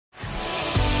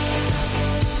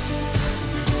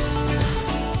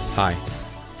Hi,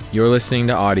 you're listening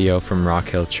to audio from Rock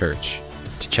Hill Church.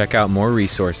 To check out more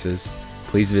resources,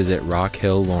 please visit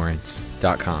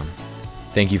rockhilllawrence.com.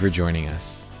 Thank you for joining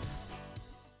us.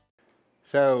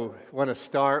 So, I want to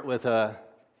start with a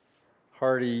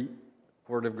hearty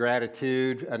word of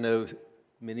gratitude. I know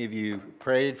many of you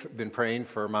been praying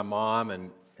for my mom and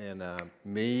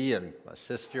me and my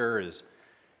sister as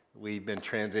we've been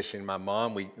transitioning my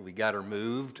mom. We got her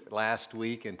moved last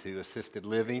week into assisted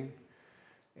living,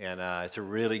 and it's a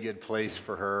really good place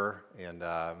for her. And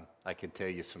I can tell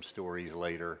you some stories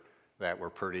later that were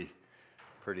pretty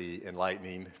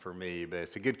enlightening for me. But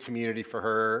it's a good community for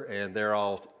her, and they're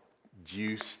all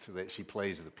juiced that she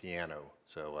plays the piano.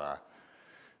 So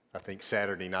I think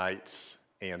Saturday nights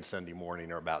and Sunday morning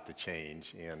are about to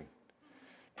change in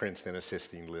Princeton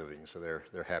Assisted Living. So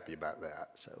they're happy about that.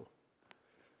 So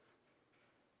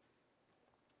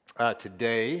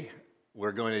today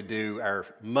we're going to do our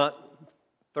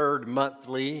third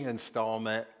monthly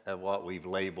installment of what we've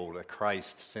labeled a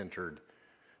Christ-centered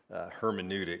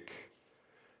hermeneutic.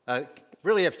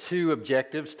 Really have two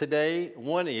objectives today.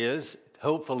 One is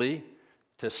hopefully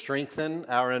to strengthen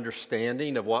our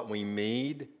understanding of what we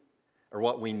need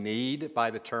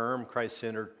by the term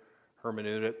Christ-centered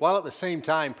hermeneutic, while at the same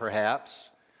time perhaps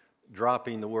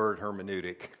dropping the word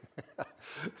hermeneutic.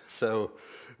 So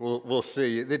we'll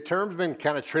see. The term's been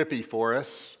kind of trippy for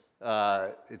us.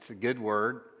 It's a good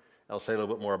word. I'll say a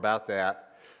little bit more about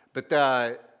that. But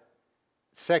the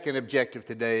second objective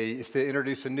today is to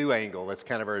introduce a new angle. That's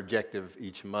kind of our objective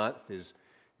each month, is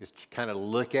to kind of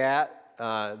look at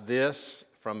this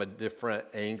from a different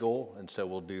angle, and so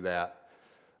we'll do that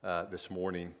this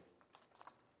morning.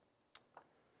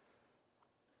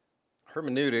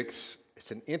 Hermeneutics,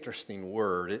 it's an interesting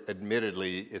word.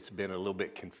 Admittedly, it's been a little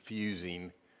bit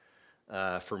confusing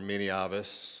for many of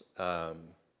us.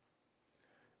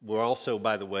 We'll also,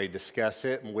 by the way, discuss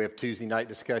it, and we have Tuesday night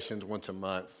discussions once a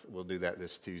month. We'll do that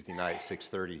this Tuesday night,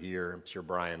 6:30 here. I'm sure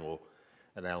Brian will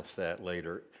announce that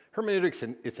later. Hermeneutics,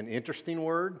 it's an interesting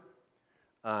word.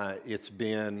 It's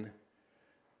been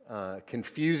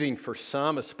confusing for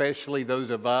some, especially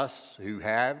those of us who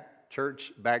have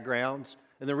church backgrounds.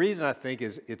 And the reason I think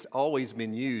is it's always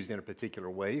been used in a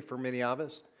particular way for many of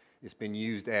us. It's been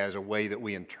used as a way that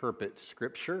we interpret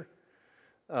Scripture.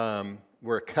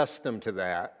 We're accustomed to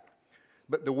that.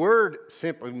 But the word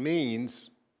simply means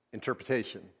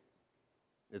interpretation.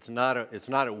 It's not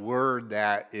a word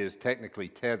that is technically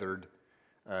tethered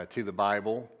to the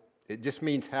Bible. It just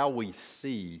means how we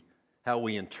see, how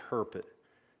we interpret,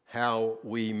 how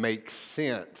we make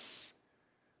sense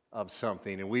of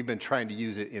something. And we've been trying to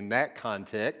use it in that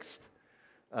context.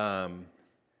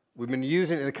 We've been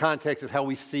using it in the context of how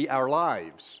we see our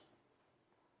lives,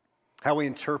 how we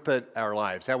interpret our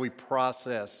lives, how we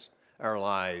process our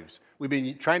lives. We've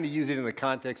been trying to use it in the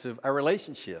context of our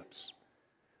relationships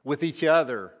with each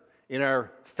other, in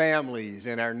our families,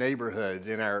 in our neighborhoods,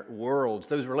 in our worlds.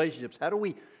 Those relationships, how do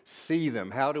we see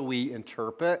them? How do we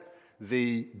interpret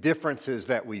the differences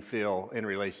that we feel in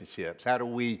relationships? How do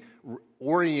we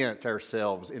orient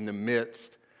ourselves in the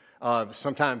midst of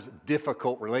sometimes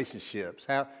difficult relationships?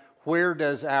 Where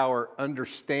does our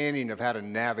understanding of how to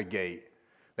navigate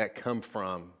that come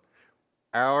from?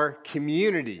 Our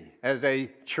community, as a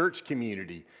church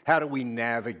community, how do we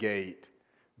navigate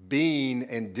being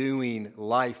and doing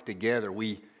life together?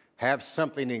 We have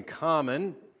something in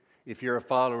common if you're a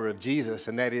follower of Jesus,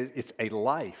 and that is it's a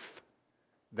life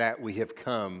that we have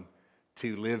come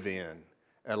to live in.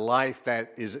 A life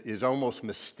that is almost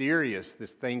mysterious,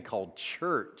 this thing called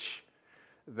church,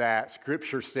 that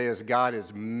Scripture says God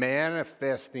is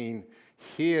manifesting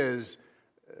His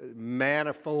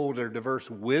manifold or diverse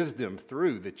wisdom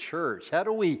through the church. How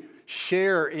do we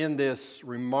share in this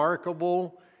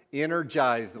remarkable,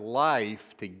 energized life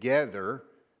together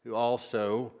who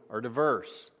also are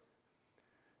diverse?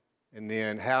 And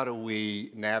then how do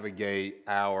we navigate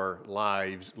our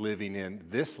lives living in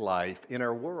this life, in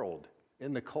our world,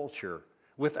 in the culture,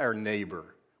 with our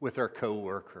neighbor, with our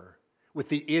coworker, with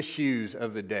the issues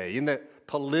of the day, in the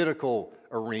political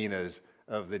arenas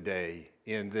of the day,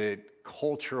 in the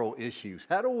cultural issues?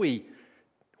 How do we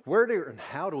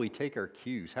take our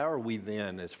cues? How are we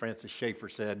then, as Francis Schaeffer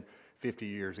said 50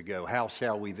 years ago, how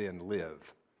shall we then live?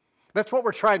 That's what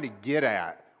we're trying to get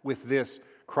at with this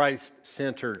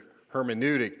Christ-centered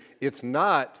hermeneutic. It's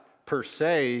not per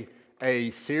se a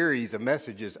series of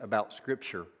messages about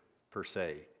Scripture per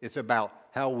se. It's about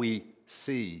how we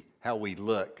see, how we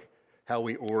look, how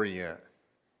we orient.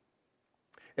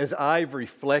 As I've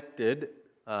reflected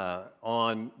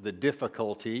on the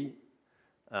difficulty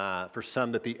for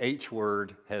some that the H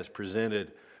word has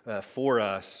presented for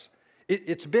us,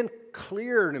 it's been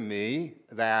clear to me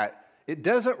that it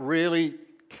doesn't really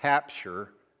capture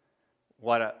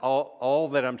all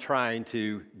that I'm trying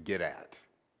to get at.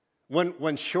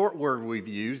 One short word we've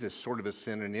used as sort of a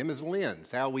synonym is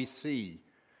lens, how we see.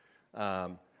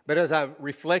 But as I've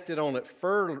reflected on it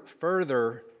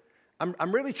further,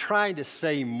 I'm really trying to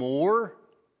say more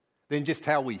than just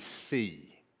how we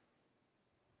see.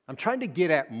 I'm trying to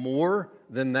get at more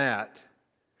than that.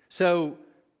 So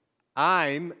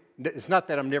it's not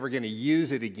that I'm never going to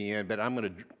use it again, but I'm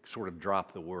going to sort of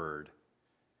drop the word.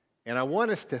 And I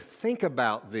want us to think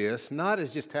about this, not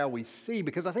as just how we see,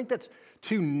 because I think that's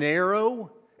too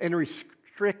narrow and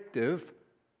restrictive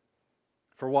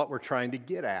for what we're trying to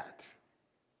get at.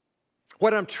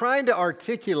 What I'm trying to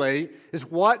articulate is,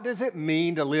 what does it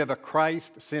mean to live a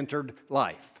Christ-centered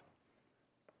life?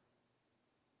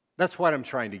 That's what I'm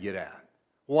trying to get at.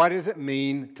 What does it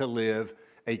mean to live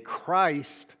a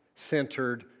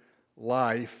Christ-centered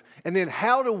life? And then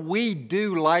how do we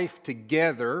do life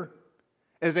together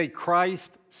as a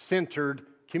Christ-centered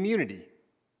community?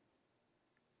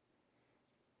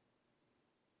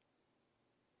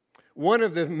 One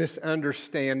of the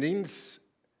misunderstandings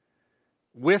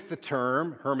with the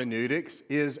term hermeneutics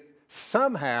is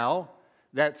somehow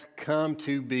that's come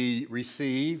to be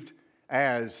received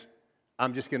as,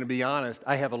 I'm just going to be honest,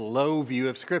 I have a low view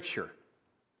of Scripture,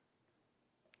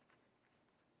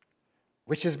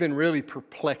 which has been really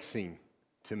perplexing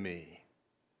to me.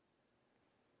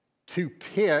 To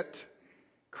pit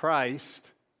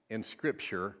Christ and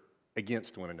Scripture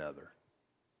against one another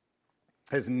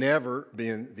has never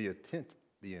been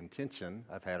the intention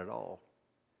I've had at all.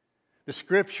 The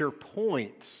Scripture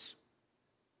points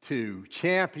to,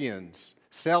 champions,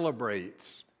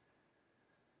 celebrates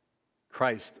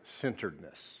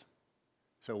Christ-centeredness.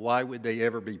 So why would they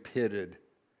ever be pitted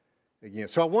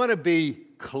against? So I want to be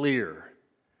clear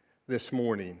this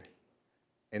morning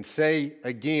and say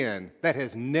again, that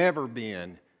has never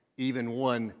been even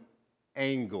one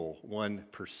angle, one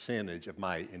percentage of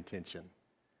my intention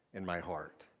in my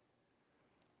heart.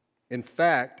 In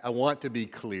fact, I want to be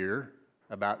clear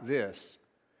about this.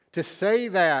 To say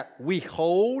that we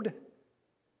hold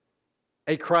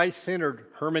a Christ-centered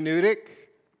hermeneutic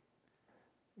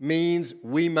means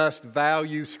we must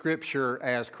value Scripture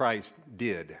as Christ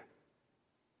did.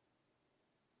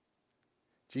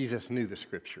 Jesus knew the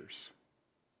Scriptures.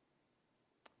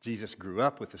 Jesus grew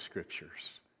up with the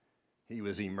Scriptures. He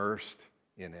was immersed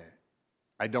in it.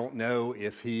 I don't know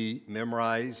if he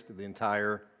memorized the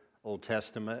entire Old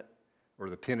Testament or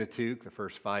the Pentateuch, the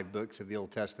first 5 books of the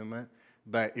Old Testament,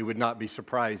 but it would not be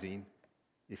surprising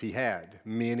if he had.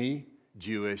 Many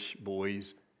Jewish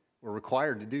boys were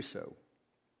required to do so.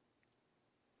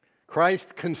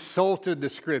 Christ consulted the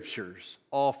Scriptures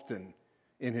often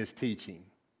in his teaching.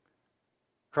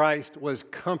 Christ was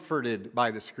comforted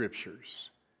by the Scriptures.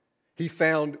 He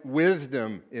found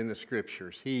wisdom in the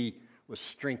Scriptures. He was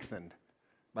strengthened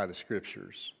by the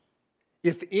Scriptures.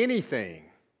 If anything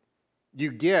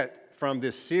you get from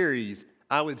this series,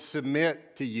 I would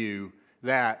submit to you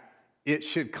that it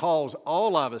should cause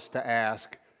all of us to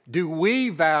ask, do we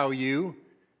value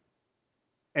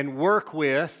and work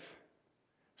with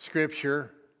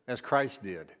Scripture as Christ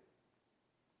did?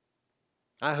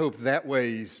 I hope that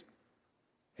weighs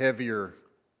heavier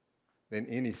than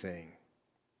anything.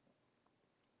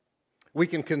 We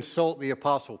can consult the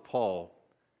Apostle Paul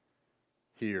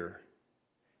here.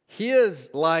 His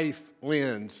life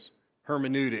lens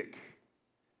hermeneutic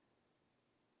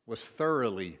was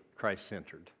thoroughly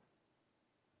Christ-centered.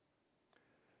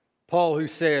 Paul, who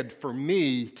said, "For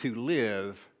me to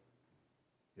live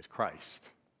is Christ."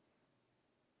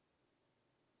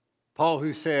 Paul,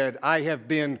 who said, "I have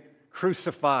been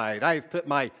crucified. I have put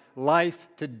my life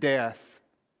to death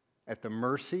at the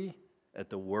mercy, at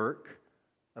the work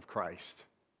of Christ."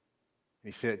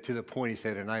 He said, to the point he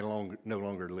said, "And I no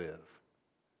longer live,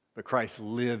 but Christ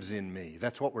lives in me."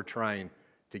 That's what we're trying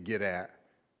to get at.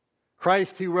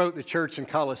 Christ who wrote the church in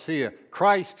Colossae,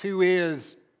 Christ who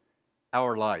is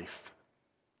our life.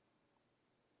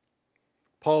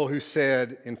 Paul who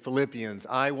said in Philippians,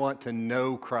 "I want to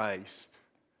know Christ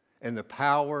and the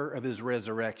power of his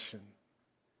resurrection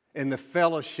and the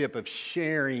fellowship of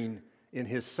sharing in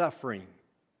his suffering."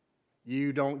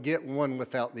 You don't get one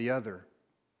without the other.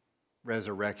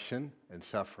 Resurrection and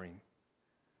suffering.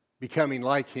 Becoming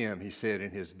like him, he said,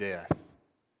 in his death,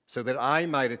 so that I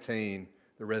might attain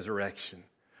the resurrection.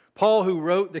 Paul, who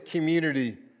wrote the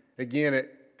community again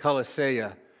at Colossae,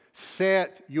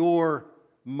 set your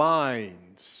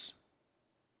minds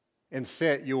and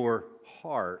set your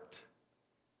heart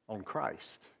on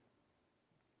Christ.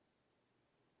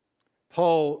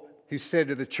 Paul who said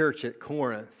to the church at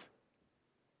Corinth,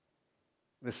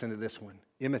 listen to this one,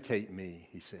 imitate me,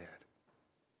 he said,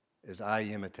 as I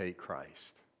imitate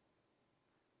Christ.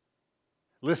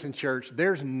 Listen, church,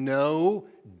 there's no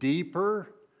deeper,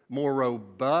 more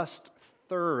robust,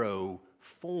 thorough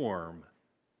form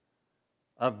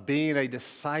of being a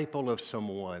disciple of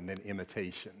someone than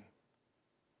imitation.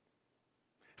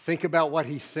 Think about what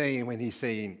he's saying when he's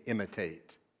saying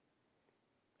imitate.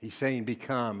 He's saying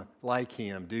become like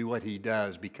him, do what he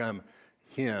does, become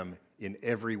him in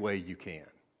every way you can.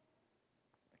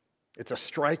 It's a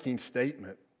striking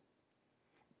statement.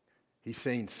 He's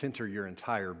saying center your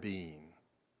entire being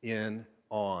in,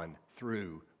 on,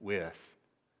 through, with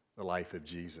the life of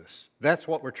Jesus. That's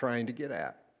what we're trying to get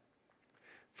at.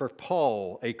 For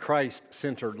Paul, a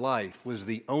Christ-centered life was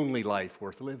the only life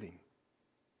worth living.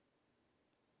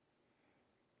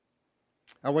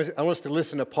 I want us to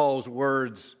listen to Paul's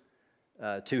words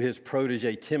to his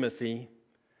protege Timothy,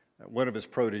 one of his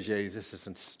proteges. This is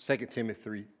in 2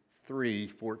 Timothy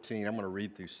 3:14. I'm going to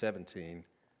read through 17.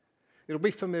 It'll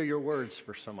be familiar words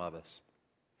for some of us.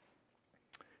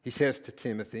 He says to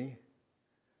Timothy,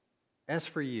 as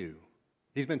for you,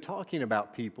 he's been talking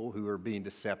about people who are being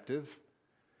deceptive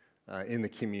in the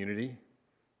community.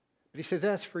 But he says,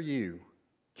 as for you,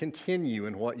 continue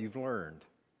in what you've learned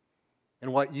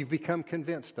and what you've become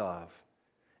convinced of,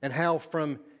 and how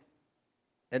from,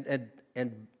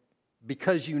 and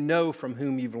because you know from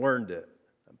whom you've learned it,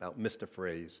 about missed a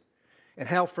phrase, and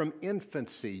how from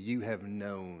infancy you have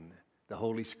known the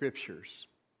Holy Scriptures,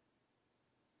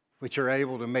 which are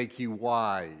able to make you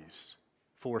wise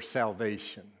for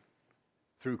salvation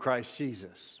through Christ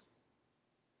Jesus.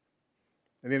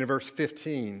 And then in verse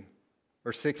 15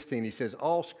 or 16, he says,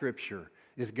 all Scripture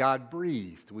is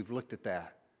God-breathed. We've looked at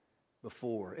that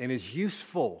before. And is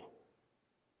useful.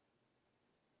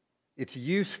 It's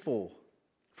useful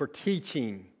for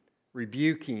teaching,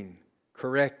 rebuking,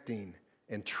 correcting,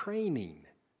 and training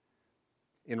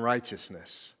in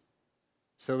righteousness,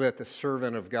 so that the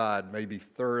servant of God may be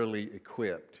thoroughly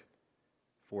equipped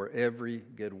for every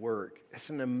good work. It's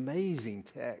an amazing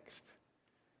text.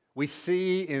 We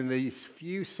see in these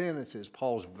few sentences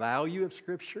Paul's value of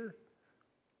Scripture.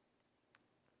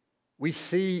 We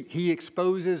see he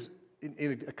exposes,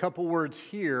 in a couple words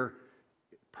here,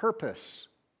 purpose.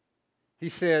 He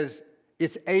says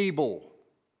it's able.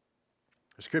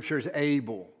 The Scripture is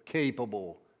able,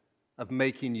 capable of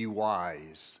making you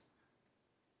wise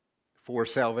for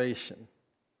salvation.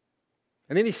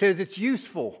 And then he says it's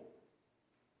useful.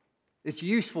 It's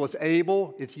useful, it's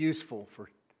able, it's useful for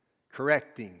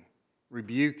correcting,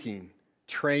 rebuking,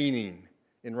 training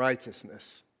in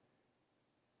righteousness.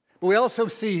 But we also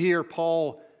see here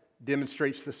Paul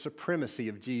demonstrates the supremacy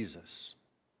of Jesus.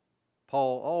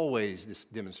 Paul always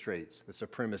demonstrates the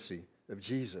supremacy of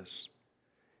Jesus.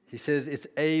 He says it's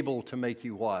able to make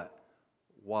you what?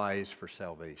 Wise for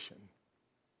salvation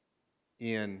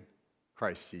in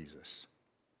Christ Jesus,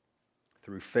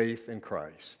 through faith in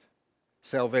Christ.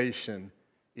 Salvation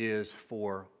is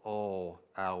for all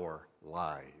our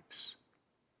lives,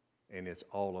 and it's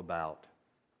all about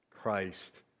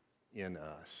Christ in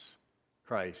us,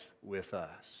 Christ with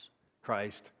us,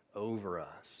 Christ over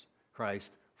us, Christ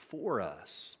for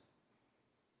us.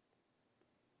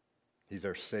 He's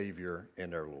our Savior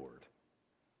and our Lord.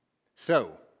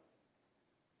 So,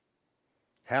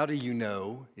 how do you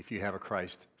know if you have a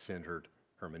Christ-centered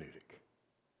hermeneutic?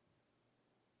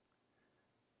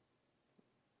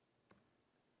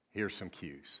 Here's some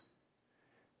cues.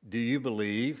 Do you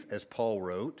believe, as Paul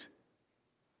wrote,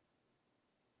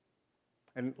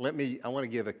 and I want to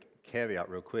give a caveat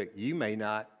real quick. You may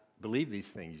not believe these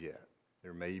things yet.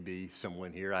 There may be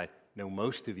someone here, I know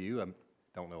most of you, I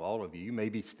don't know all of you, you may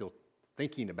be still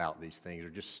thinking about these things or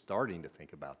just starting to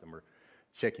think about them or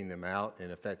checking them out.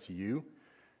 And if that's you,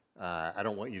 I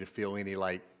don't want you to feel any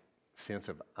sense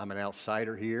of I'm an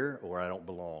outsider here or I don't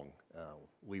belong.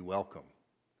 We welcome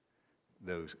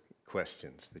those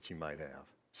questions that you might have.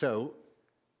 So,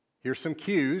 here's some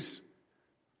cues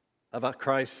about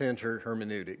Christ-centered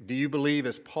hermeneutic. Do you believe,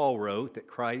 as Paul wrote, that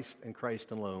Christ and Christ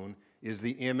alone is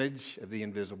the image of the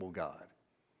invisible God?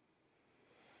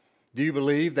 Do you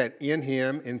believe that in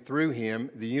Him and through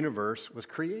Him the universe was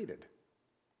created?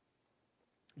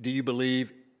 Do you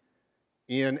believe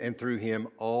in and through Him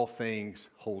all things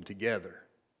hold together?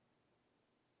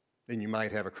 Then you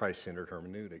might have a Christ-centered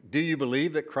hermeneutic. Do you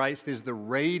believe that Christ is the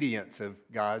radiance of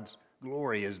God's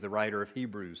glory, as the writer of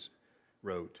Hebrews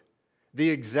wrote? The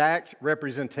exact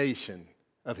representation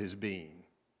of His being.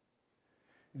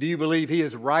 Do you believe He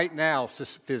is right now,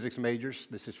 physics majors,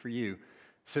 this is for you,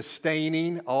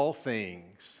 sustaining all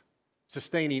things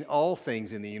sustaining all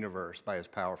things in the universe by His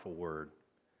powerful Word,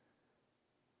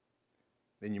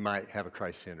 then you might have a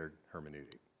Christ-centered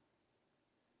hermeneutic.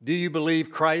 Do you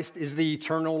believe Christ is the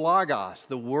eternal Logos,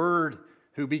 the Word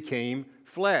who became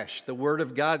flesh, the Word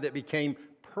of God that became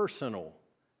personal,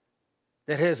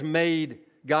 that has made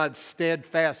God's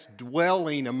steadfast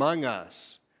dwelling among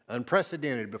us,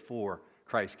 unprecedented before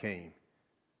Christ came?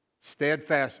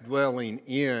 Steadfast dwelling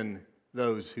in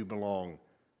those who belong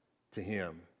to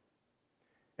Him.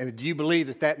 And do you believe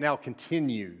that that now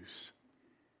continues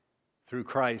through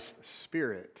Christ's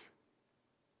Spirit?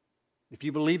 If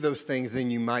you believe those things,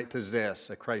 then you might possess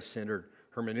a Christ-centered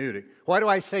hermeneutic. Why do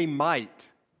I say might?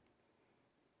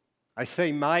 I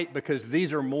say might because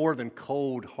these are more than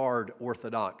cold, hard,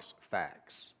 orthodox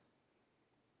facts.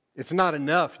 It's not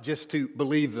enough just to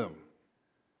believe them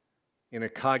in a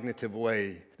cognitive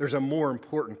way. There's a more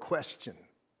important question,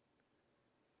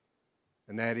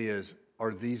 and that is,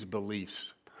 are these beliefs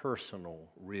personal,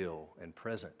 real, and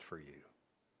present for you?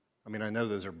 I mean, I know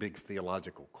those are big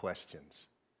theological questions,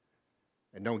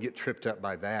 and don't get tripped up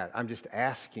by that. I'm just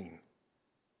asking,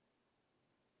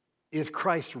 is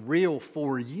Christ real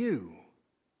for you?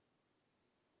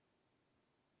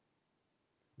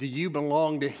 Do you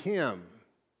belong to Him?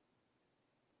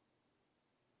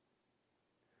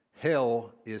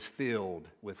 Hell is filled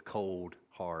with cold,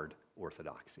 hard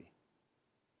orthodoxy.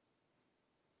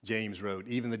 James wrote,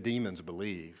 even the demons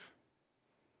believe,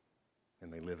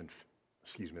 and they live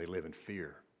in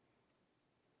fear.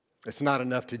 It's not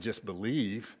enough to just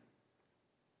believe.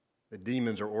 The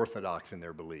demons are orthodox in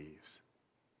their beliefs,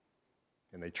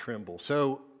 and they tremble.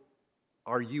 So,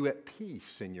 are you at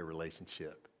peace in your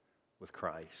relationship with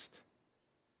Christ?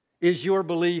 Is your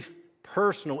belief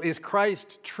personal? Is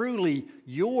Christ truly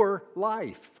your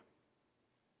life?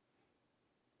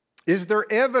 Is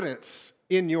there evidence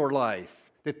in your life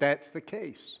that that's the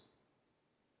case?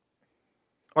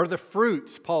 Are the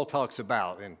fruits Paul talks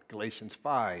about in Galatians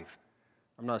 5?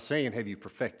 I'm not saying have you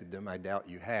perfected them, I doubt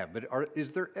you have, but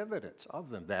is there evidence of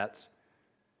them? That's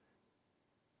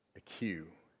a cue.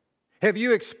 Have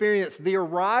you experienced the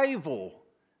arrival,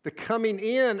 the coming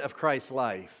in of Christ's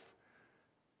life?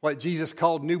 What Jesus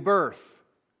called new birth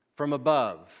from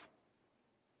above.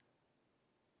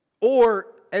 Or,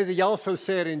 as He also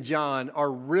said in John,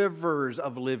 are rivers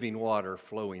of living water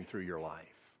flowing through your life.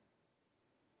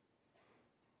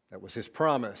 That was His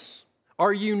promise.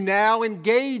 Are you now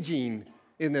engaging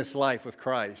in this life with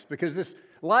Christ? Because this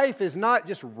life is not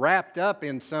just wrapped up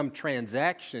in some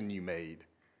transaction you made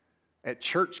at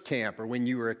church camp or when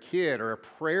you were a kid or a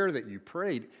prayer that you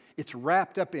prayed. It's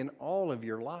wrapped up in all of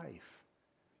your life.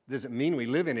 Does it mean we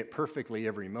live in it perfectly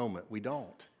every moment? We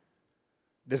don't.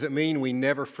 Does it mean we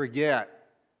never forget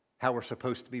how we're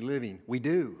supposed to be living? We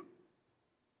do.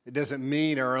 It doesn't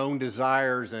mean our own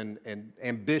desires and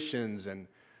ambitions and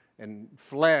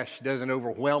flesh doesn't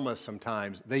overwhelm us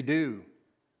sometimes. They do.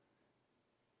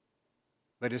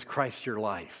 But is Christ your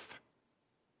life?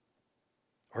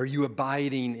 Are you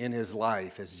abiding in His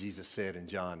life, as Jesus said in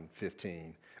John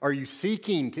 15? Are you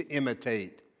seeking to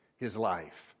imitate His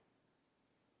life?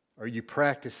 Are you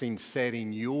practicing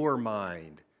setting your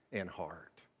mind and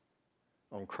heart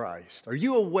on Christ? Are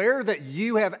you aware that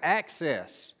you have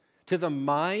access to the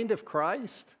mind of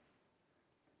Christ?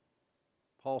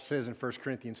 Paul says in 1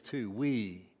 Corinthians 2,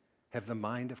 we have the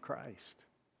mind of Christ.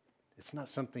 It's not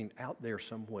something out there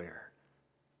somewhere.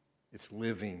 It's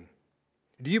living.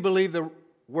 Do you believe the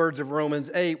words of Romans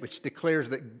 8, which declares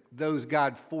that those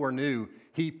God foreknew,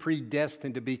 He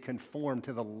predestined to be conformed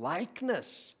to the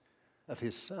likeness of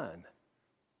His Son?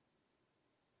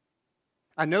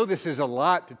 I know this is a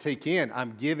lot to take in.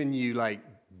 I'm giving you like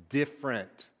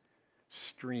different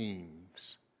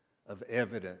streams of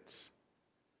evidence.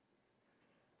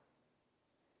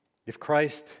 If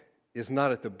Christ is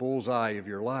not at the bullseye of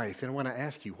your life, then I want to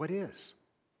ask you, what is?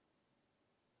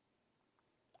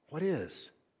 What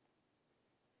is?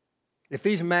 If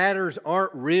these matters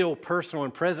aren't real, personal,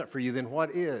 and present for you, then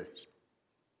what is?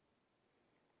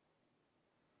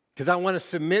 Because I want to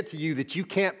submit to you that you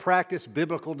can't practice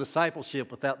biblical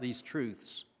discipleship without these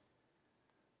truths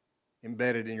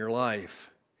embedded in your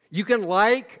life. You can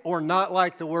like or not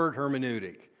like the word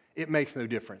hermeneutic. It makes no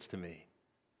difference to me.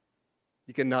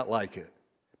 You can not like it.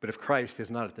 But if Christ is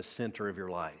not at the center of your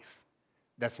life,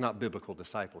 that's not biblical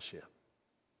discipleship.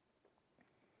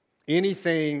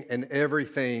 Anything and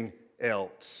everything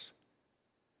else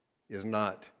is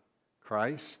not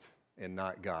Christ and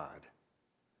not God.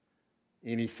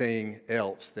 Anything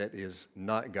else that is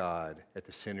not God at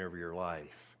the center of your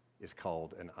life is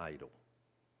called an idol.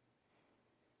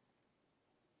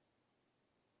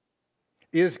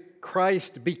 Is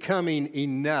Christ becoming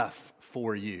enough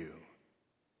for you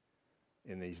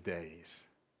in these days,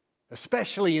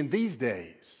 especially in these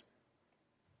days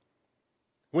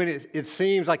when it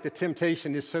seems like the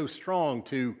temptation is so strong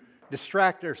to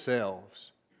distract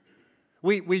ourselves.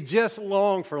 We just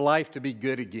long for life to be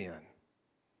good again.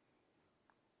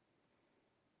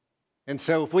 And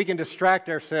so if we can distract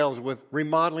ourselves with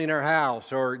remodeling our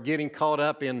house or getting caught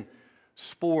up in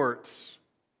sports,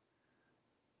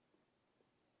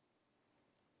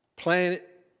 planning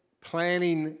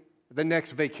the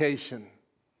next vacation,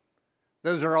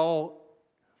 those are all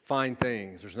fine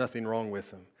things. There's nothing wrong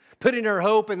with them. Putting our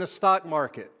hope in the stock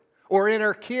market or in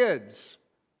our kids.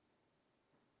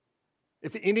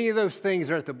 If any of those things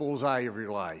are at the bullseye of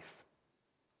your life,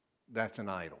 that's an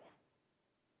idol.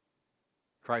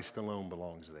 Christ alone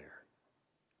belongs there.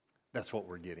 That's what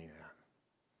we're getting at.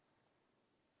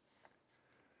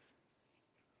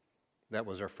 That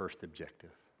was our first objective.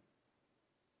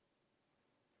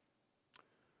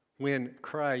 When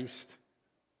Christ,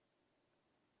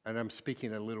 and I'm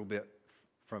speaking a little bit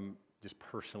from just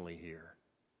personally here,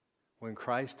 when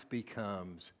Christ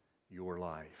becomes your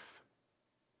life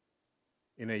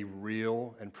in a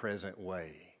real and present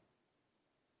way,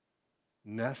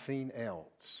 nothing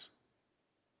else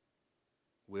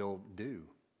will do.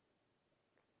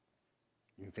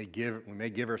 We may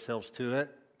give ourselves to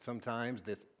it sometimes,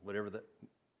 whatever the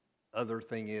other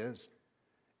thing is,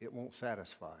 it won't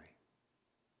satisfy.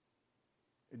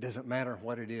 It doesn't matter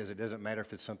what it is. It doesn't matter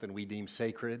if it's something we deem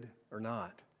sacred or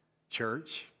not.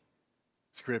 Church,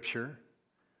 Scripture,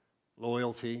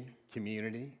 loyalty,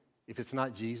 community. If it's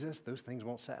not Jesus, those things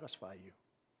won't satisfy you.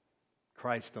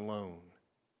 Christ alone.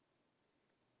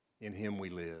 In Him we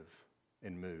live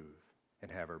and move and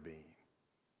have our being.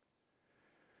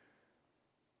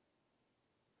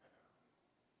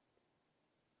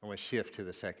 I want to shift to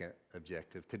the second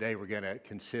objective. Today we're going to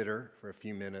consider for a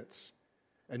few minutes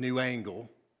a new angle.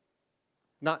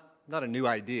 Not a new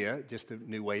idea, just a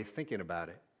new way of thinking about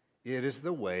it. It is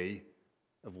the way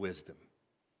of wisdom.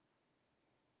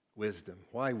 Wisdom.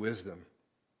 Why wisdom?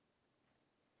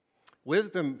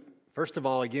 Wisdom, first of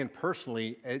all, again,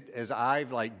 personally, as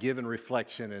I've given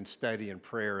reflection and study and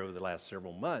prayer over the last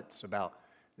several months about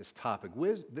this topic,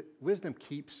 wisdom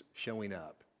keeps showing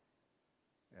up.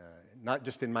 Not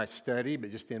just in my study,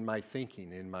 but just in my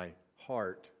thinking, in my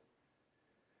heart,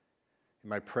 in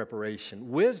my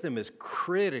preparation. Wisdom is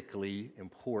critically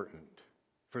important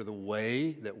for the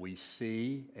way that we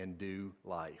see and do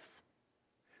life.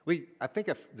 I think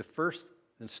the first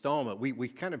installment, we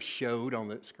kind of showed on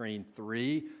the screen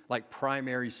 3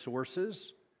 primary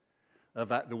sources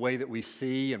of the way that we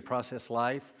see and process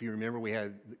life. If you remember, we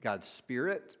had God's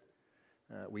Spirit,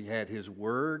 we had His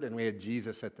Word, and we had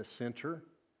Jesus at the center.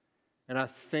 And I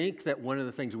think that one of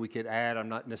the things we could add, I'm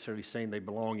not necessarily saying they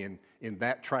belong in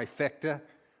that trifecta,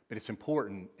 but it's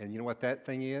important. And you know what that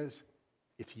thing is?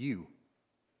 It's you.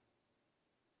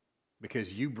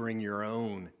 Because you bring your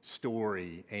own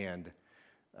story and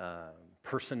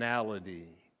personality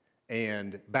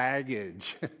and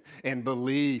baggage and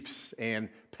beliefs and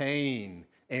pain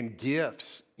and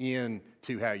gifts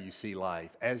into how you see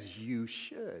life, as you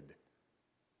should.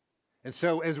 And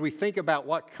so as we think about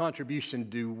what contribution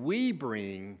do we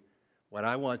bring, what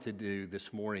I want to do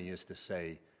this morning is to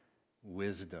say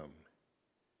wisdom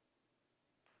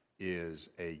is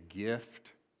a gift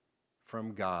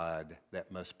from God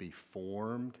that must be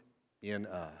formed in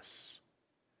us,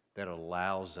 that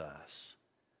allows us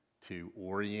to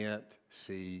orient,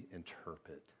 see,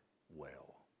 interpret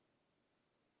well.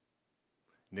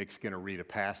 Nick's going to read a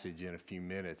passage in a few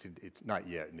minutes. It's not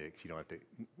yet, Nick. You don't have to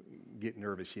get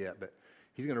nervous yet, but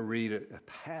he's going to read a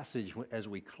passage as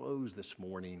we close this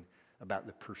morning about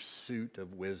the pursuit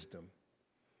of wisdom.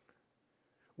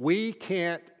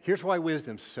 Here's why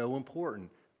wisdom's so important.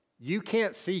 You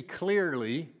can't see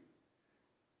clearly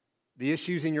the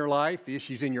issues in your life, the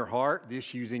issues in your heart, the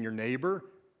issues in your neighbor.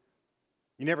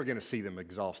 You're never going to see them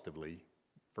exhaustively,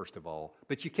 first of all.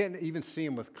 But you can't even see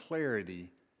them with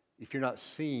clarity if you're not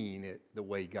seeing it the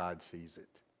way God sees it.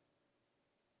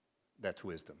 That's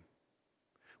wisdom.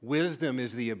 Wisdom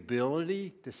is the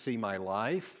ability to see my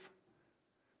life,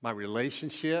 my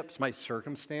relationships, my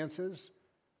circumstances,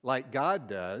 like God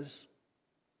does.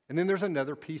 And then there's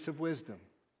another piece of wisdom.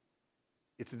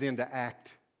 It's then to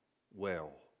act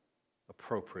well,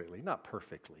 appropriately, not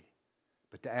perfectly,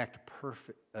 but to act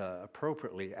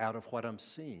appropriately out of what I'm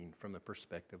seeing from the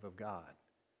perspective of God.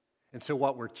 And so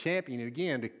what we're championing,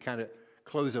 again, to kind of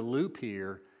close a loop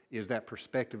here, is that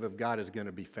perspective of God is going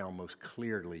to be found most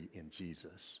clearly in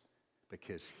Jesus,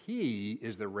 because He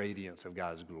is the radiance of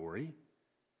God's glory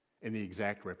and the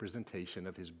exact representation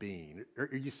of His being. Are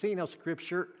you seeing how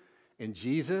Scripture and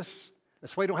Jesus.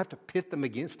 That's why you don't have to pit them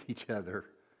against each other.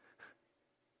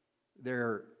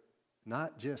 They're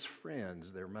not just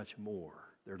friends, they're much more.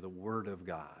 They're the Word of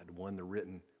God, one the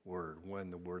written Word, one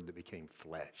the Word that became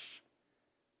flesh.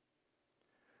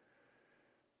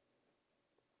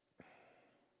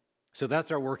 So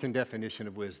that's our working definition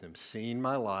of wisdom. Seeing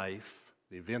my life,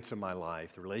 the events of my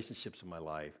life, the relationships of my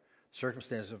life,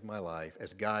 circumstances of my life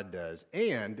as God does,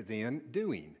 and then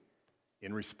doing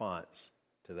in response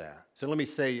to that. So let me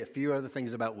say a few other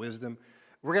things about wisdom.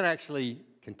 We're going to actually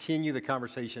continue the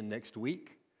conversation next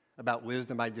week about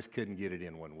wisdom. I just couldn't get it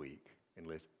in 1 week. And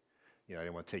I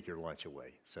didn't want to take your lunch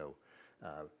away. So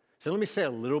let me say a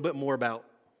little bit more about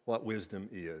what wisdom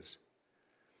is.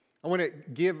 I want to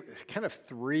give kind of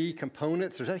 3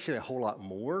 components. There's actually a whole lot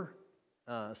more.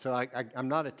 So I'm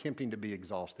not attempting to be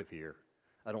exhaustive here.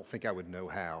 I don't think I would know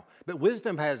how. But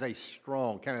wisdom has a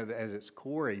strong, kind of as its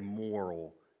core, a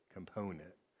moral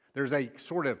component. There's a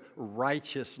sort of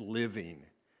righteous living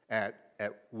at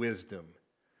wisdom.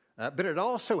 But it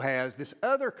also has this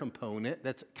other component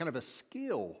that's kind of a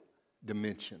skill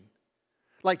dimension.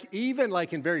 Even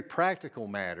in very practical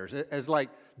matters, as like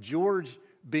George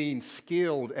being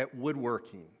skilled at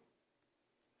woodworking.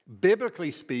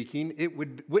 Biblically speaking, it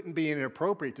wouldn't be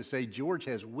inappropriate to say George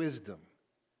has wisdom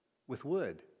with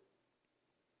wood.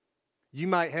 You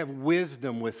might have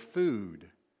wisdom with food,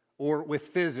 or with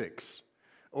physics,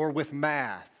 or with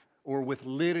math, or with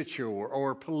literature,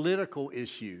 or political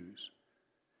issues.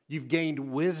 You've gained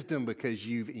wisdom because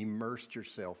you've immersed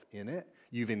yourself in it.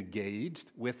 You've engaged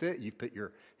with it. You've put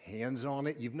your hands on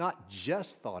it. You've not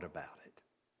just thought about it.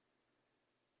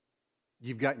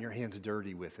 You've gotten your hands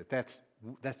dirty with it. That's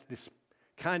this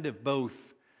kind of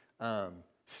both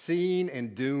seeing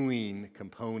and doing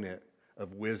component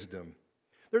of wisdom.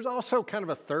 There's also kind of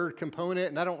a third component,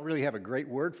 and I don't really have a great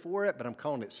word for it, but I'm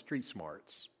calling it street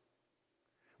smarts.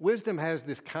 Wisdom has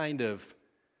this kind of,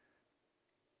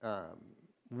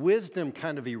 wisdom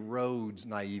kind of erodes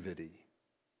naivety.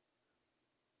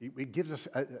 It gives us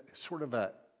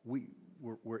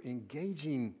we're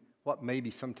engaging what maybe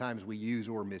sometimes we use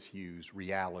or misuse,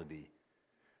 reality,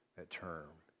 that term.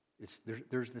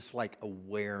 There's this like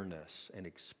awareness and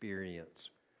experience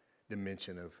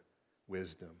dimension of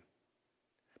wisdom.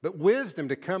 But wisdom,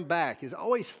 to come back, is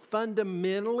always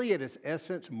fundamentally at its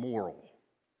essence moral.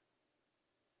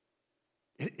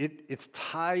 It's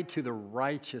tied to the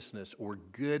righteousness or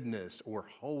goodness or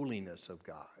holiness of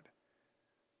God,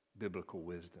 biblical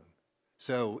wisdom.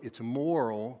 So it's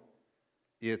moral,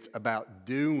 it's about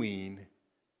doing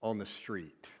on the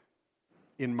street,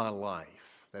 in my life.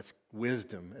 That's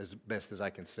wisdom as best as I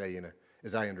can say,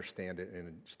 as I understand it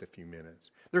in just a few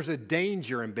minutes. There's a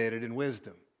danger embedded in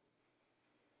wisdom.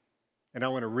 And I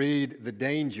want to read the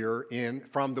danger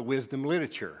from the wisdom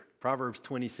literature. Proverbs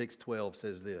 26:12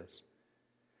 says this.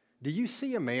 Do you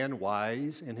see a man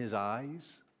wise in his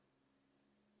eyes?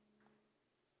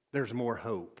 There's more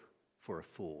hope for a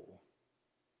fool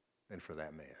than for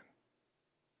that man.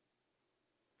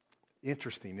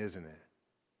 Interesting, isn't it?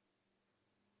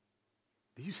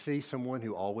 Do you see someone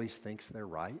who always thinks they're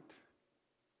right?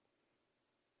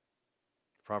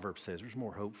 Proverbs says there's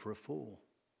more hope for a fool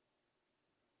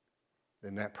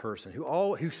than that person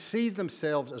who sees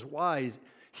themselves as wise.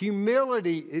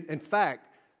 Humility, in fact,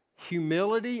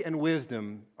 humility and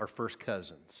wisdom are first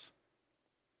cousins.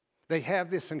 They have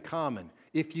this in common.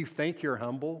 If you think you're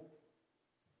humble,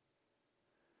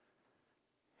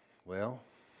 well,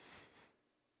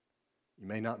 you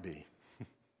may not be.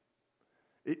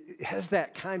 It has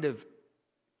that kind of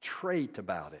trait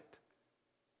about it.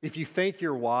 If you think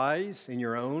you're wise in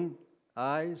your own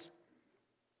eyes,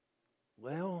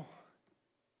 well,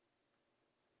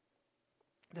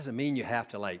 it doesn't mean you have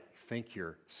to think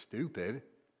you're stupid,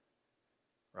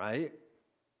 right?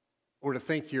 Or to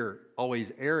think you're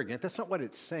always arrogant. That's not what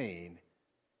it's saying.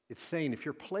 It's saying if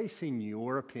you're placing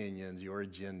your opinions, your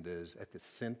agendas at the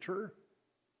center,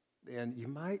 then you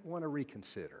might want to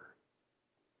reconsider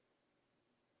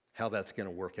how that's going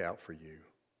to work out for you.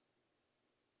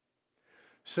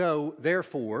 So,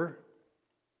 therefore,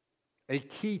 a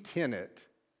key tenet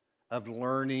of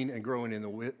learning and growing in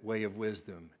the way of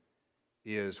wisdom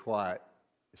is what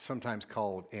is sometimes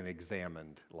called an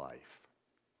examined life.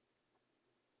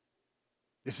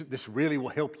 This really will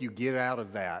help you get out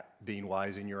of that being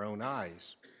wise in your own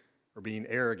eyes or being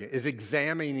arrogant, is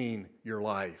examining your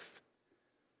life.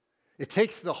 It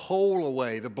takes the hole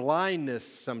away, the blindness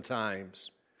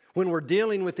sometimes. When we're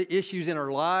dealing with the issues in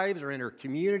our lives or in our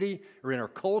community or in our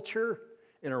culture,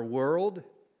 in our world,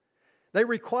 they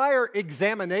require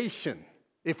examination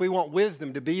if we want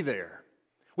wisdom to be there.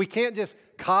 We can't just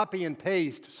copy and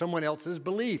paste someone else's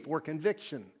belief or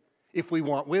conviction if we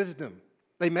want wisdom.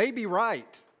 They may be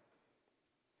right,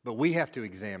 but we have to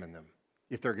examine them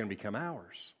if they're going to become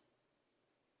ours.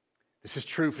 This is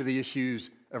true for the issues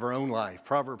of our own life.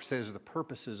 Proverbs says the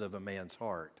purposes of a man's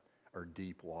heart are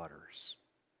deep waters,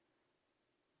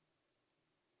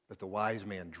 but the wise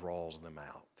man draws them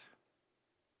out.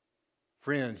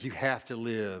 Friends, you have to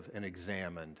live an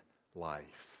examined life.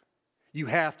 You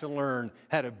have to learn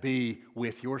how to be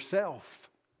with yourself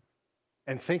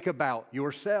and think about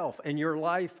yourself and your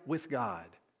life with God.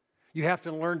 You have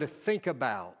to learn to think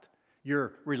about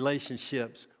your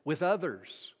relationships with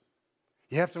others.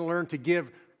 You have to learn to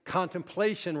give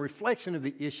contemplation, reflection of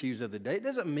the issues of the day. It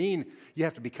doesn't mean you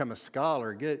have to become a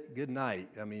scholar. Good night.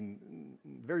 I mean,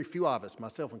 very few of us,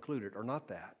 myself included, are not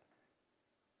that.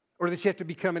 Or that you have to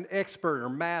become an expert or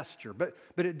master. But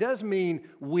it does mean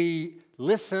we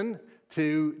listen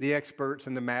to the experts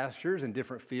and the masters in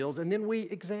different fields, and then we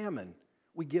examine.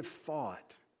 We give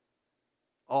thought,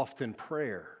 often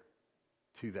prayer,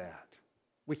 to that.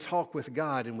 We talk with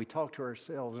God and we talk to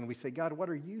ourselves and we say, God, what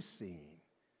are you seeing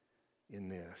in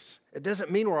this? It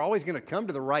doesn't mean we're always going to come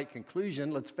to the right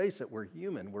conclusion. Let's face it, we're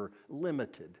human, we're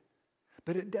limited.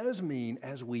 But it does mean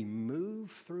as we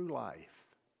move through life,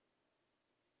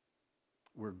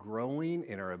 we're growing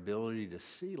in our ability to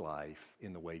see life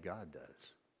in the way God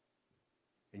does.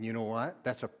 And you know what?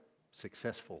 That's a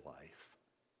successful life.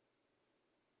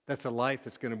 That's a life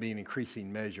that's going to be in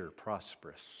increasing measure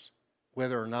prosperous.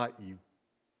 Whether or not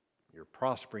you're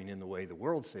prospering in the way the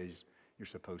world says you're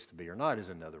supposed to be or not is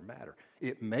another matter.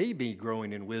 It may be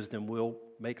growing in wisdom will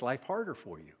make life harder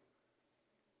for you.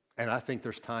 And I think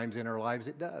there's times in our lives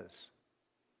it does.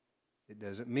 It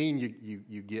doesn't mean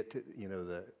you get to,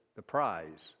 the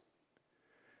prize.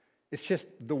 It's just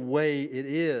the way it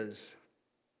is.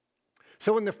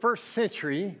 So in the first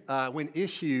century, when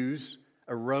issues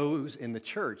arose in the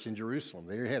church in Jerusalem,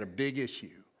 they had a big issue.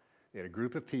 They had a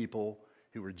group of people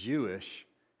who were Jewish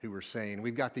who were saying,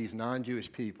 we've got these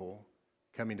non-Jewish people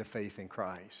coming to faith in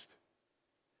Christ.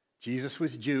 Jesus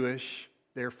was Jewish,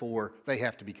 therefore they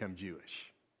have to become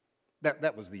Jewish.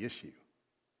 That was the issue.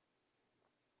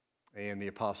 And the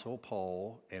Apostle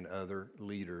Paul and other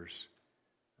leaders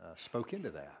spoke into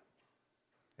that.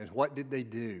 And what did they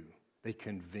do? They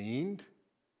convened.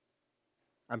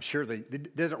 I'm sure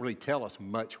it doesn't really tell us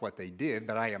much what they did,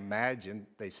 but I imagine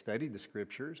they studied the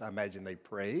Scriptures. I imagine they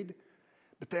prayed,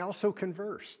 but they also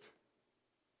conversed.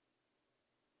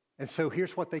 And so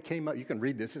here's what they came up. You can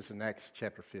read this. It's in Acts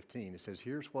chapter 15. It says,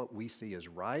 here's what we see as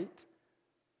right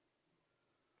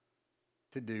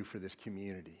to do for this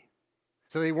community.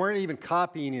 So they weren't even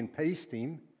copying and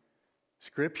pasting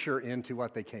Scripture into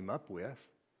what they came up with.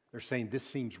 They're saying this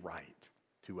seems right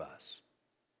to us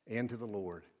and to the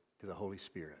Lord, to the Holy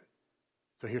Spirit.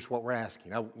 So here's what we're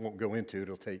asking. I won't go into it.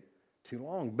 It'll take too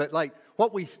long. But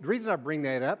the reason I bring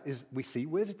that up is we see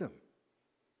wisdom.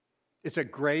 It's a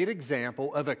great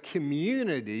example of a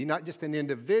community, not just an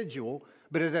individual,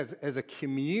 but as a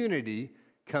community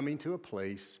coming to a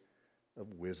place of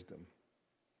wisdom.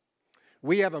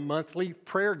 We have a monthly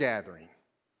prayer gathering.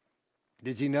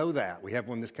 Did you know that? We have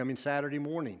one this coming Saturday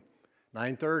morning,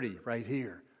 9:30, right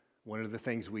here. One of the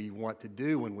things we want to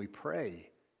do when we pray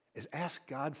is ask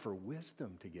God for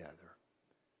wisdom together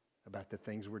about the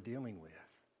things we're dealing with.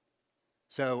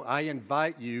 So I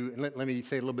invite you, and let me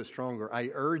say it a little bit stronger,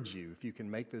 I urge you, if you can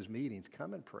make those meetings,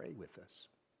 come and pray with us.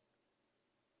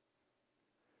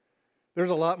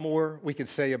 There's a lot more we could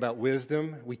say about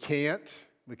wisdom. We can't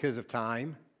because of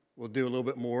time. We'll do a little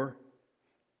bit more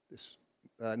this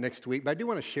next week. But I do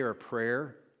want to share a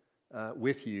prayer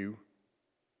with you.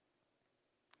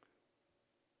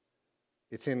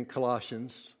 It's in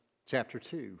Colossians chapter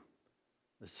 2.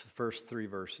 It's the first 3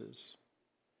 verses.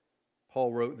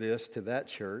 Paul wrote this to that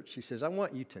church. He says, I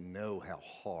want you to know how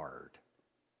hard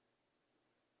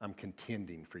I'm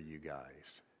contending for you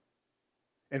guys.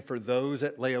 And for those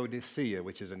at Laodicea,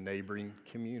 which is a neighboring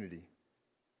community.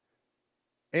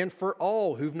 And for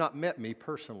all who've not met me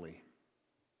personally.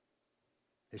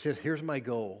 He says, here's my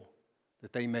goal,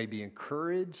 that they may be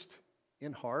encouraged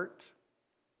in heart,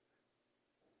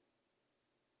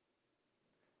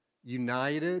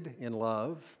 united in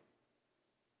love,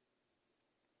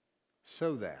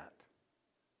 so that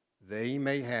they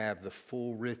may have the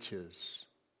full riches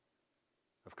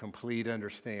of complete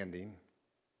understanding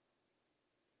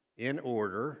in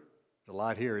order, there's a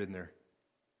lot here, isn't there?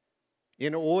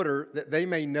 In order that they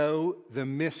may know the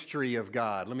mystery of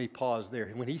God. Let me pause there.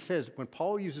 When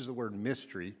Paul uses the word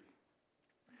mystery,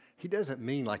 he doesn't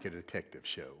mean like a detective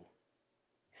show.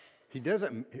 He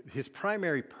doesn't, his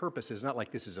primary purpose is not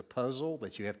like this is a puzzle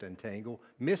that you have to untangle.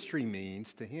 Mystery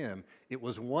means to him, it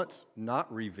was once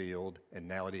not revealed and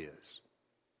now it is.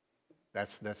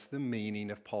 That's the meaning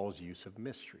of Paul's use of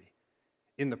mystery.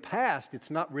 In the past, it's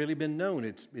not really been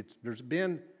known. There's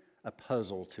been a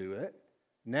puzzle to it.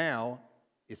 Now,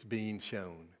 it's being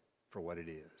shown for what it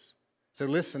is. So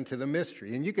listen to the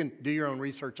mystery. And you can do your own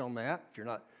research on that if you're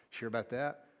not sure about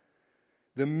that.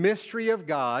 The mystery of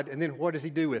God, and then what does he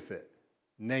do with it?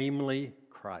 Namely,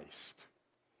 Christ.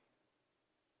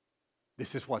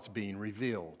 This is what's being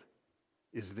revealed,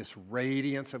 is this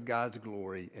radiance of God's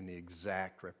glory and the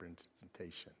exact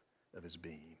representation of his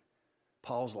being.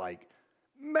 Paul's like,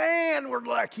 man, we're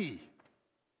lucky.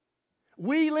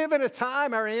 We live in a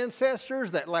time, our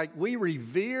ancestors, that like we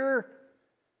revere.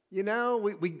 You know,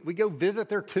 we go visit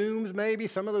their tombs maybe,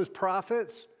 some of those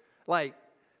prophets. Like,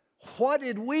 what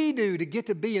did we do to get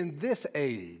to be in this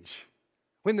age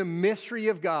when the mystery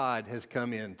of God has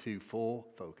come into full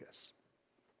focus?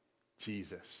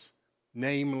 Jesus,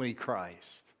 namely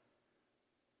Christ,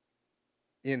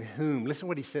 in whom, listen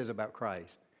what he says about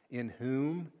Christ, in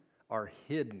whom are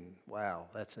hidden. Wow,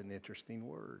 that's an interesting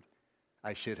word.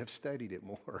 I should have studied it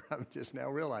more. I'm just now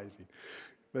realizing.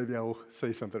 Maybe I'll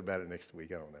say something about it next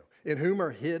week. I don't know. In whom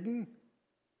are hidden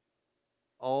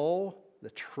all the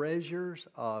treasures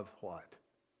of what?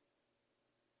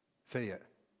 Say it.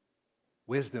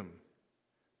 Wisdom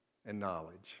and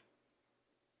knowledge.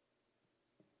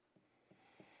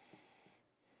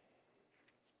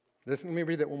 Listen, let me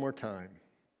read that one more time.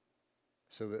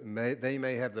 So that they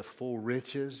may have the full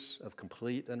riches of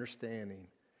complete understanding,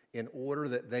 in order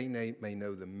that they may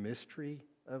know the mystery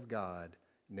of God,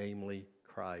 namely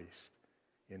Christ,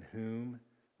 in whom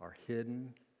are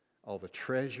hidden all the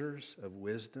treasures of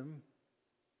wisdom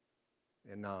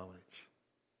and knowledge.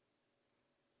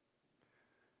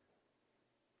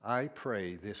 I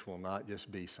pray this will not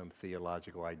just be some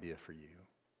theological idea for you.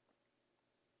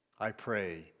 I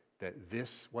pray that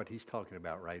this, what he's talking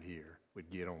about right here, would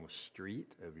get on the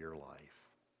street of your life.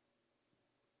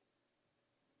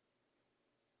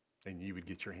 And you would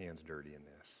get your hands dirty in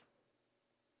this.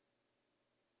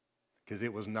 Because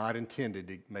it was not intended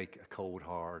to make a cold,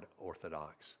 hard,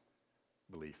 orthodox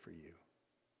belief for you.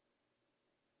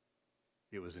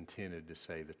 It was intended to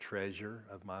say the treasure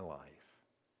of my life,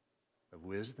 of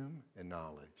wisdom and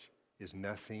knowledge, is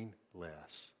nothing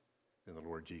less than the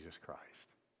Lord Jesus Christ.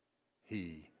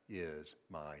 He is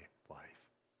my life.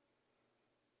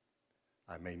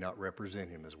 I may not represent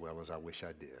him as well as I wish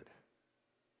I did,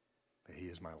 but he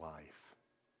is my life.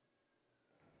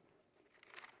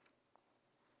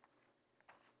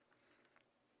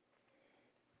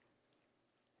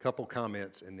 Couple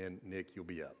comments, and then Nick, you'll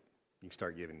be up. You can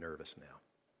start getting nervous now.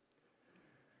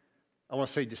 I want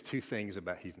to say just two things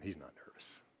about, he's not nervous.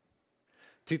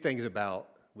 Two things about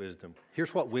wisdom.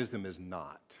 Here's what wisdom is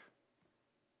not.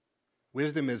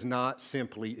 Wisdom is not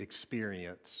simply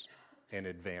experience and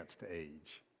advanced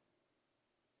age.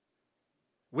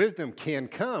 Wisdom can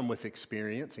come with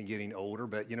experience and getting older,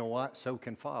 but you know what? So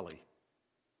can folly.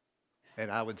 And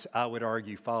I would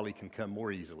argue folly can come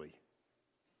more easily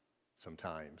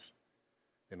sometimes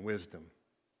than wisdom.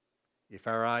 If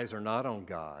our eyes are not on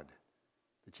God,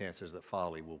 the chances that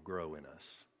folly will grow in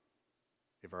us.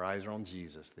 If our eyes are on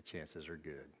Jesus, the chances are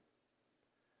good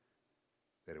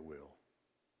that it will.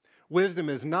 Wisdom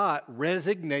is not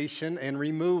resignation and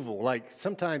removal. Like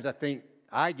sometimes I think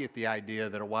I get the idea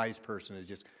that a wise person is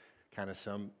just kind of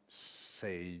some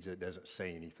sage that doesn't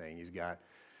say anything. He's got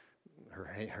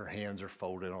her hands are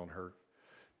folded on her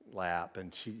lap,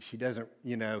 and she doesn't,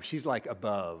 she's like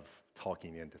above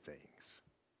talking into things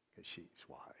because she's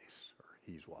wise or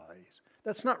he's wise.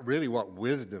 That's not really what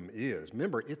wisdom is.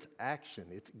 Remember, it's action.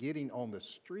 It's getting on the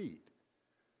street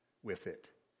with it.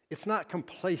 It's not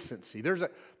complacency.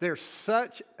 There's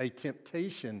such a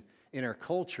temptation in our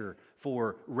culture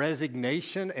for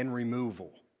resignation and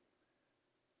removal.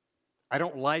 I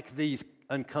don't like these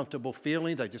uncomfortable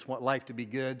feelings. I just want life to be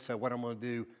good, so what I'm going to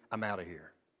do, I'm out of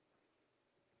here.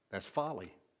 That's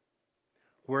folly.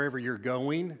 Wherever you're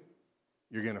going,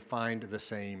 you're going to find the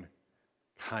same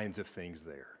kinds of things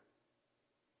there.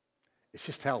 It's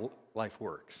just how life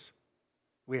works.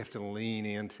 We have to lean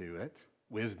into it.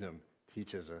 Wisdom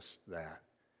teaches us that.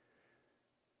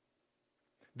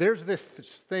 There's this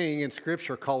thing in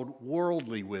Scripture called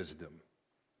worldly wisdom,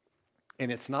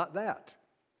 and it's not that.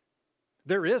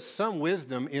 There is some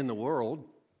wisdom in the world.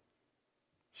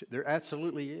 There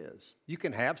absolutely is. You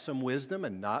can have some wisdom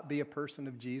and not be a person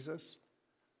of Jesus.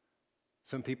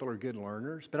 Some people are good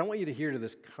learners, but I want you to hear to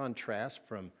this contrast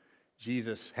from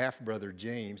Jesus' half-brother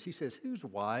James. He says, who's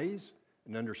wise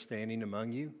and understanding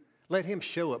among you? Let him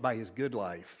show it by his good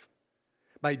life,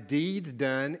 by deeds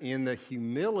done in the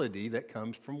humility that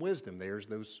comes from wisdom. There's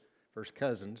those first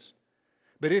cousins.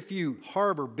 But if you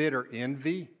harbor bitter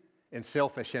envy and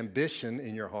selfish ambition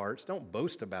in your hearts, don't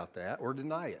boast about that or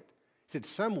deny it. He said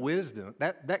some wisdom,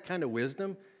 that kind of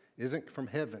wisdom isn't from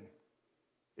heaven.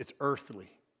 It's earthly.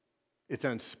 It's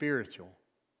unspiritual.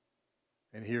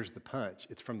 And here's the punch.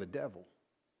 It's from the devil.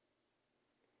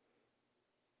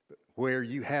 Where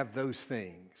you have those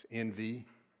things, envy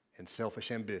and selfish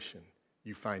ambition,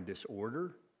 you find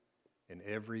disorder and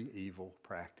every evil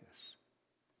practice.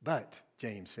 But,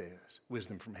 James says,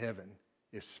 wisdom from heaven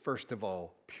is first of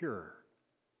all pure.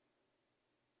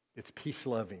 It's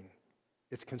peace-loving.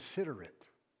 It's considerate.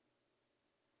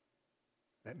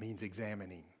 That means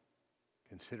examining,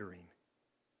 considering.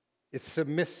 It's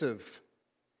submissive.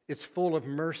 It's full of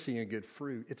mercy and good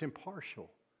fruit. It's impartial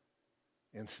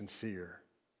and sincere.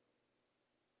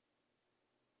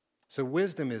 So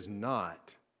wisdom is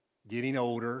not getting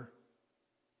older.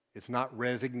 It's not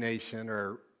resignation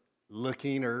or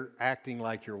looking or acting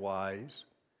like you're wise.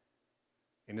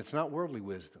 And it's not worldly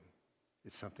wisdom.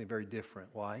 It's something very different.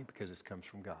 Why? Because it comes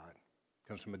from God. It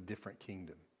comes from a different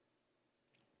kingdom.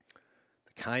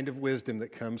 The kind of wisdom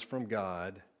that comes from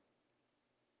God,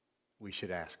 we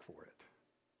should ask for it.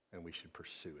 And we should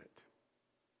pursue it.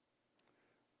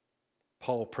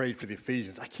 Paul prayed for the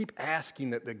Ephesians. I keep asking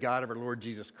that the God of our Lord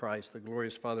Jesus Christ, the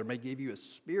glorious Father, may give you a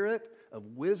spirit of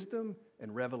wisdom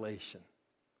and revelation.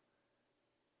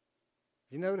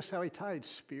 You notice how he tied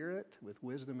spirit with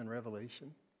wisdom and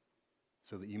revelation?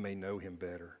 So that you may know him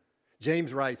better.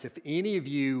 James writes, if any of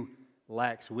you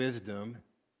lacks wisdom,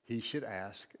 he should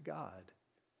ask God,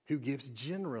 who gives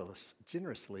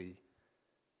generously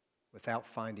without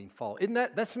finding fault.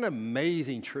 That's an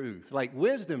amazing truth. Like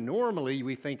wisdom, normally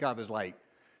we think of as like,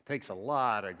 takes a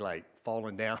lot of like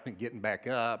falling down and getting back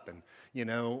up and,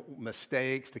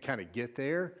 mistakes to kind of get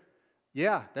there.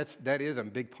 Yeah, that is a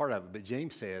big part of it. But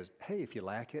James says, hey, if you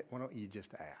lack it, why don't you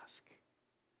just ask?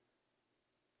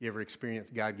 You ever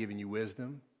experienced God giving you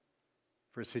wisdom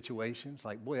for a situation? It's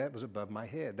like, boy, that was above my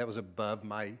head. That was above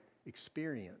my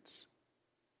experience.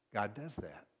 God does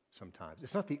that sometimes.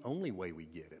 It's not the only way we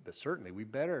get it, but certainly we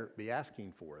better be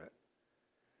asking for it.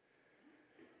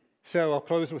 So I'll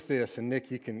close with this, and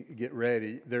Nick, you can get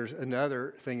ready. There's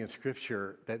another thing in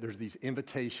Scripture that there's these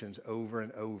invitations over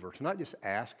and over to not just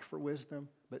ask for wisdom,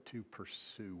 but to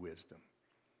pursue wisdom.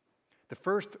 The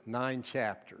first 9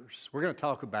 chapters, we're going to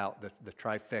talk about the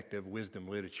trifecta of wisdom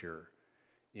literature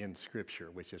in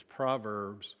Scripture, which is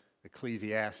Proverbs,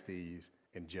 Ecclesiastes,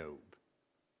 and Job.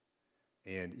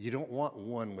 And you don't want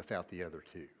one without the other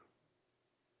two.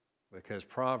 Because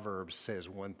Proverbs says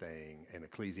one thing and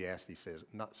Ecclesiastes says,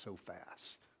 not so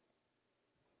fast.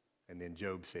 And then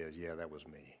Job says, yeah, that was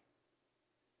me.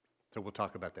 So we'll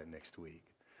talk about that next week.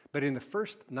 But in the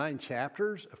first 9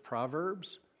 chapters of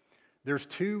Proverbs, there's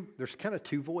kind of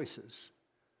two voices.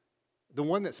 The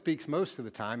one that speaks most of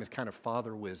the time is kind of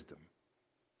Father Wisdom.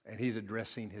 And he's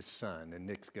addressing his son. And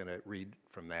Nick's going to read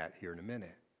from that here in a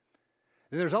minute.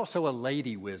 Then there's also a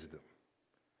Lady Wisdom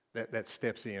that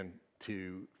steps in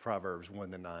to Proverbs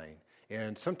 1-9.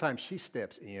 And sometimes she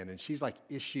steps in and she's like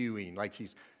issuing, like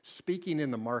she's speaking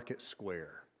in the market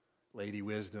square. Lady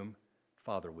Wisdom,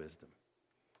 Father Wisdom.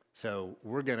 So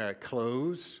we're going to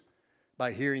close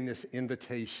by hearing this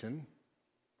invitation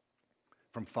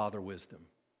from Father Wisdom.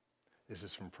 This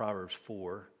is from Proverbs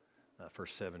 4,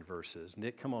 first 7 verses.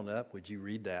 Nick, come on up. Would you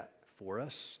read that for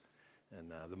us?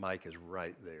 And the mic is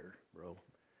right there, bro.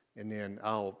 And then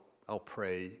I'll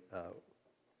pray,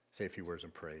 say a few words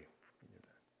and pray.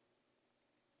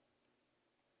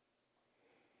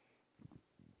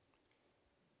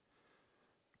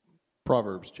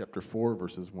 Proverbs chapter 4,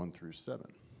 verses 1-7.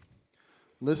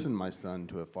 Listen, my son,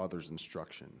 to a father's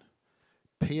instruction.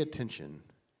 Pay attention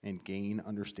and gain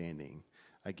understanding.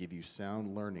 I give you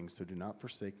sound learning, so do not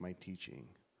forsake my teaching.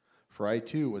 For I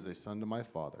too was a son to my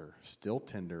father, still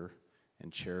tender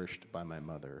and cherished by my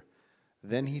mother.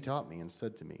 Then he taught me and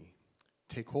said to me,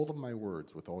 take hold of my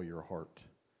words with all your heart.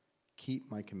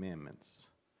 Keep my commandments,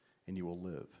 and you will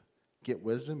live. Get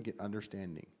wisdom, get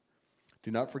understanding. Do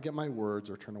not forget my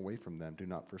words or turn away from them. Do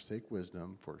not forsake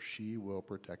wisdom, for she will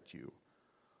protect you.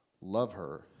 Love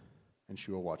her, and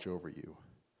she will watch over you.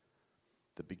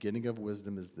 The beginning of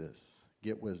wisdom is this: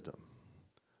 get wisdom.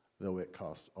 Though it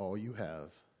costs all you have,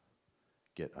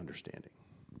 get understanding.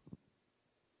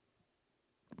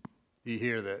 You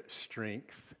hear the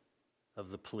strength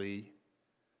of the plea?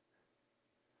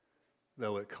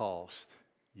 Though it cost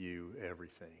you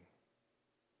everything.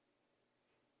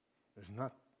 There's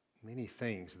not many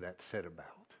things that's said about.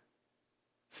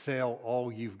 Sell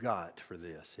all you've got for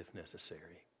this if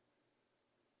necessary.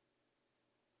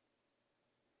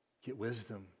 Get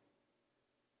wisdom.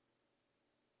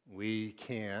 We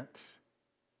can't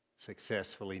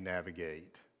successfully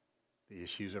navigate the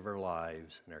issues of our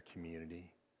lives and our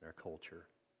community and our culture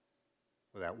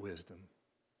without wisdom.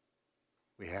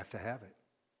 We have to have it.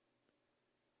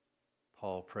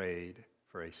 Paul prayed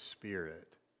for a spirit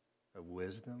of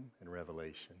wisdom and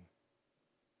revelation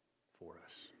for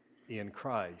us. In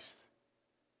Christ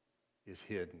is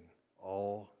hidden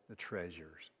all the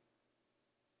treasures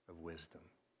of wisdom.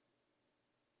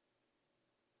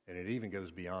 And it even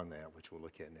goes beyond that, which we'll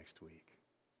look at next week.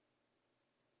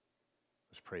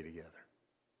 Let's pray together.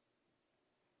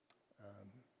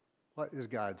 What is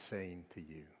God saying to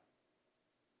you?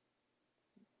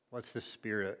 What's the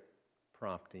Spirit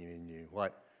prompting in you?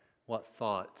 What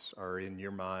thoughts are in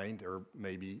your mind, or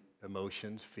maybe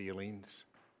emotions, feelings?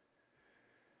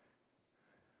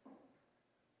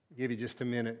 I'll give you just a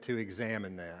minute to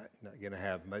examine that. Not going to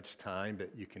have much time,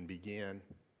 but you can begin.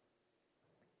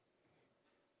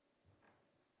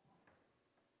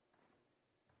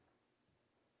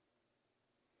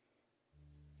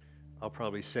 I'll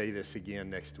probably say this again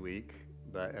next week,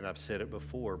 and I've said it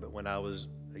before, but when I was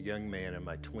a young man in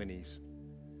my 20s,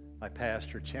 my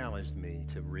pastor challenged me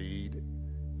to read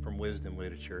from wisdom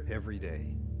literature every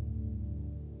day.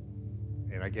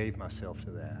 And I gave myself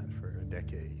to that for a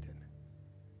decade. And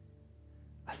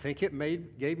I think it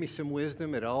gave me some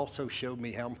wisdom. It also showed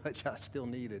me how much I still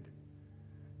needed.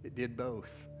 It did both.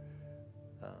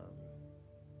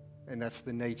 And that's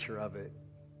the nature of it.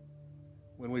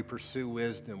 When we pursue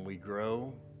wisdom, we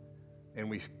grow and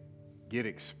we get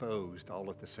exposed all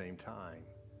at the same time.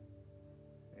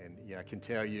 And yeah, I can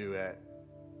tell you at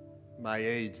my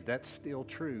age, that's still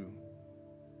true.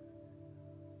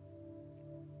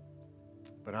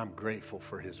 But I'm grateful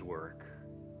for His work.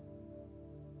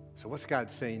 So what's God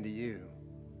saying to you?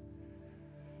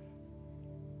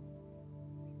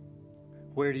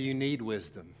 Where do you need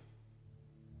wisdom?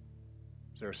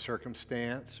 Is there a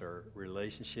circumstance or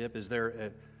relationship? Is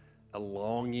there a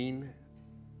longing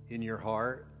in your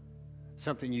heart?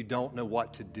 Something you don't know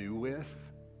what to do with?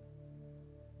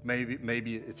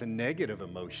 Maybe it's a negative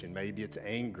emotion. Maybe it's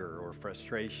anger or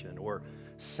frustration or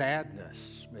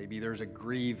sadness. Maybe there's a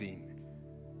grieving.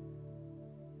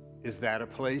 Is that a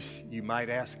place you might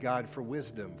ask God for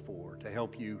wisdom for, to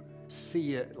help you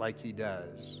see it like He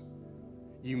does?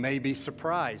 You may be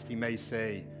surprised. He may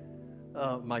say,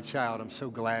 "Oh, my child, I'm so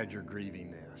glad you're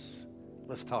grieving this.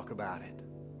 Let's talk about it."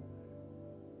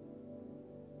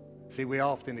 See, we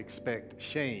often expect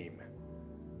shame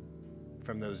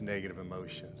from those negative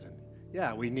emotions. And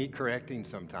yeah, we need correcting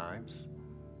sometimes.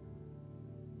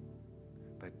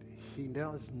 But He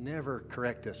does never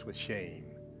correct us with shame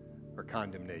or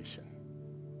condemnation.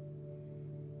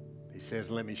 He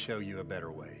says, "Let me show you a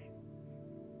better way,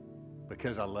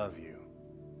 because I love you."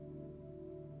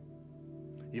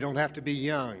 You don't have to be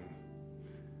young.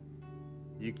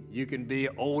 You can be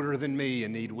older than me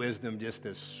and need wisdom just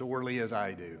as sorely as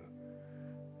I do.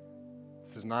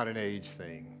 This is not an age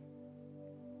thing.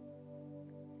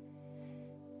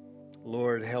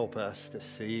 Lord, help us to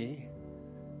see,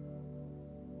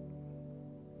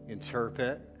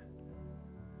 interpret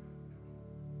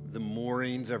the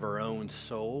moorings of our own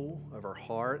soul, of our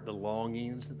heart, the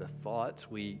longings, the thoughts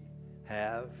we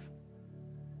have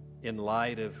in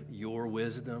light of your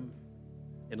wisdom,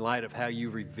 in light of how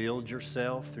you revealed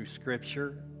yourself through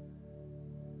Scripture,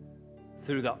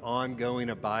 through the ongoing,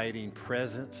 abiding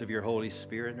presence of your Holy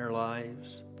Spirit in our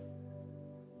lives,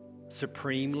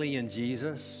 supremely in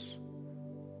Jesus,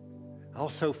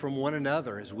 also from one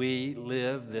another as we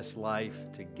live this life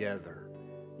together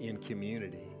in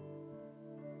community.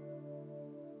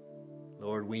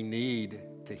 Lord, we need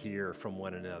to hear from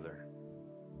one another.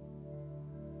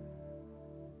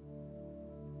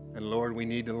 And Lord, we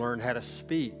need to learn how to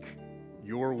speak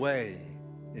your way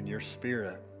in your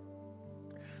Spirit.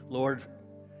 Lord,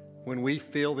 when we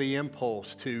feel the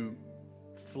impulse to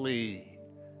flee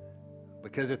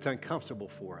because it's uncomfortable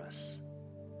for us,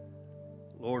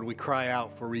 Lord, we cry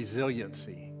out for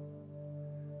resiliency,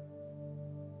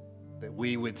 that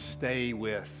we would stay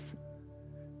with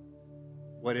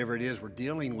whatever it is we're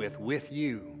dealing with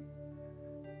you,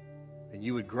 and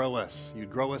you would grow us.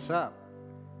 You'd grow us up.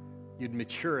 You'd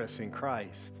mature us in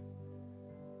Christ.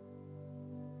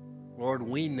 Lord,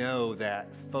 we know that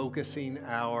focusing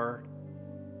our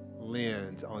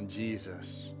lens on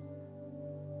Jesus,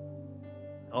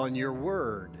 on your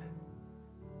word,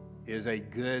 is a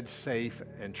good, safe,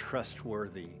 and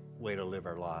trustworthy way to live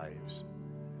our lives.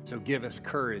 So give us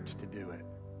courage to do it.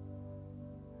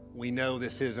 We know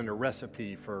this isn't a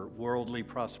recipe for worldly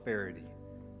prosperity.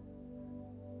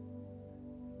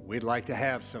 We'd like to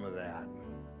have some of that.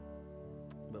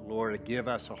 But Lord, give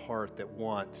us a heart that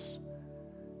wants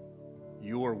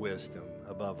your wisdom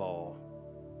above all,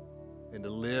 and to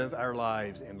live our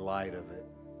lives in light of it.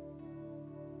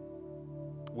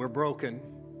 We're broken.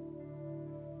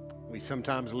 We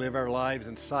sometimes live our lives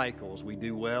in cycles. We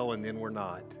do well and then we're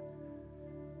not.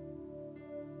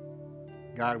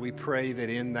 God, we pray that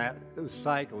in those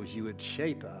cycles you would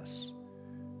shape us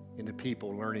into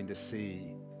people learning to see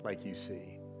like you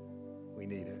see. We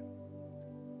need it.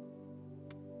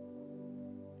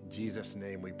 In Jesus'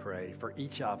 name we pray for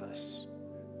each of us,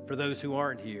 for those who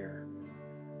aren't here,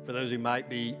 for those who might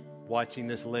be watching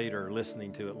this later,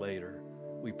 listening to it later.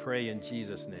 We pray in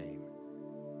Jesus' name.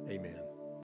 Amen.